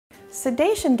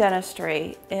Sedation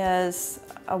dentistry is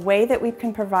a way that we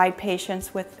can provide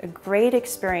patients with a great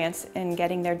experience in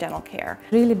getting their dental care.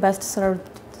 Really best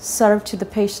served to the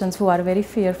patients who are very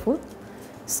fearful,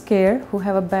 scared, who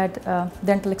have a bad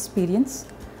dental experience.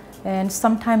 And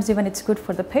sometimes even it's good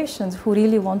for the patients who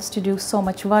really wants to do so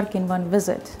much work in one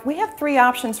visit. We have three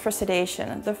options for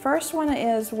sedation. The first one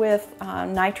is with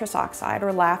nitrous oxide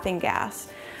or laughing gas.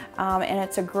 And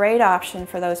it's a great option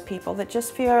for those people that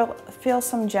just feel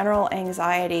some general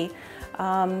anxiety.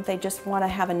 They just want to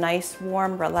have a nice,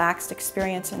 warm, relaxed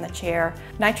experience in the chair.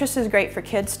 Nitrous is great for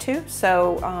kids too,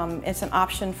 so it's an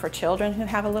option for children who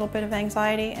have a little bit of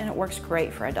anxiety, and it works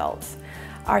great for adults.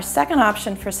 Our second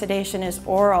option for sedation is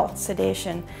oral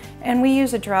sedation, and we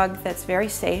use a drug that's very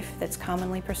safe, that's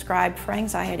commonly prescribed for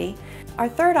anxiety. Our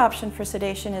third option for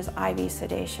sedation is IV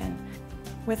sedation.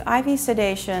 With IV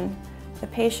sedation, the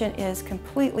patient is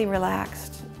completely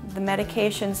relaxed. The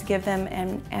medications give them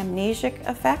an amnesic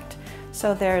effect,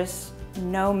 so there's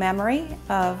no memory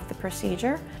of the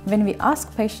procedure. When we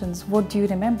ask patients, what do you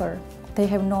remember? They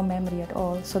have no memory at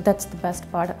all, so that's the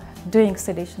best part of doing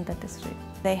sedation dentistry.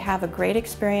 They have a great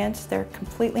experience. They're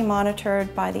completely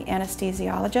monitored by the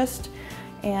anesthesiologist,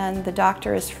 and the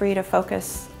doctor is free to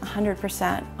focus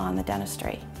 100% on the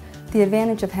dentistry. The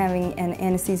advantage of having an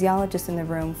anesthesiologist in the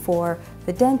room for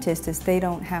the dentist is they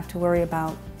don't have to worry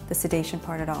about the sedation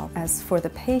part at all. As for the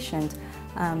patient,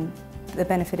 the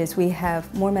benefit is we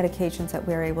have more medications that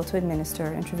we're able to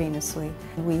administer intravenously.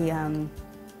 We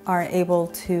are able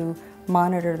to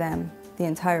monitor them the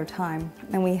entire time,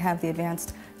 and we have the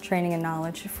advanced training and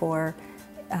knowledge for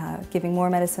giving more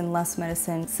medicine, less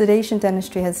medicine. Sedation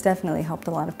dentistry has definitely helped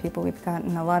a lot of people. We've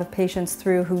gotten a lot of patients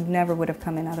through who never would have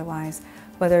come in otherwise,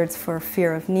 whether it's for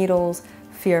fear of needles,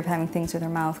 fear of having things in their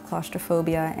mouth,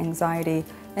 claustrophobia, anxiety,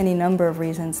 any number of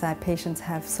reasons that patients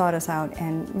have sought us out,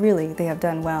 and really they have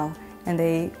done well and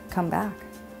they come back.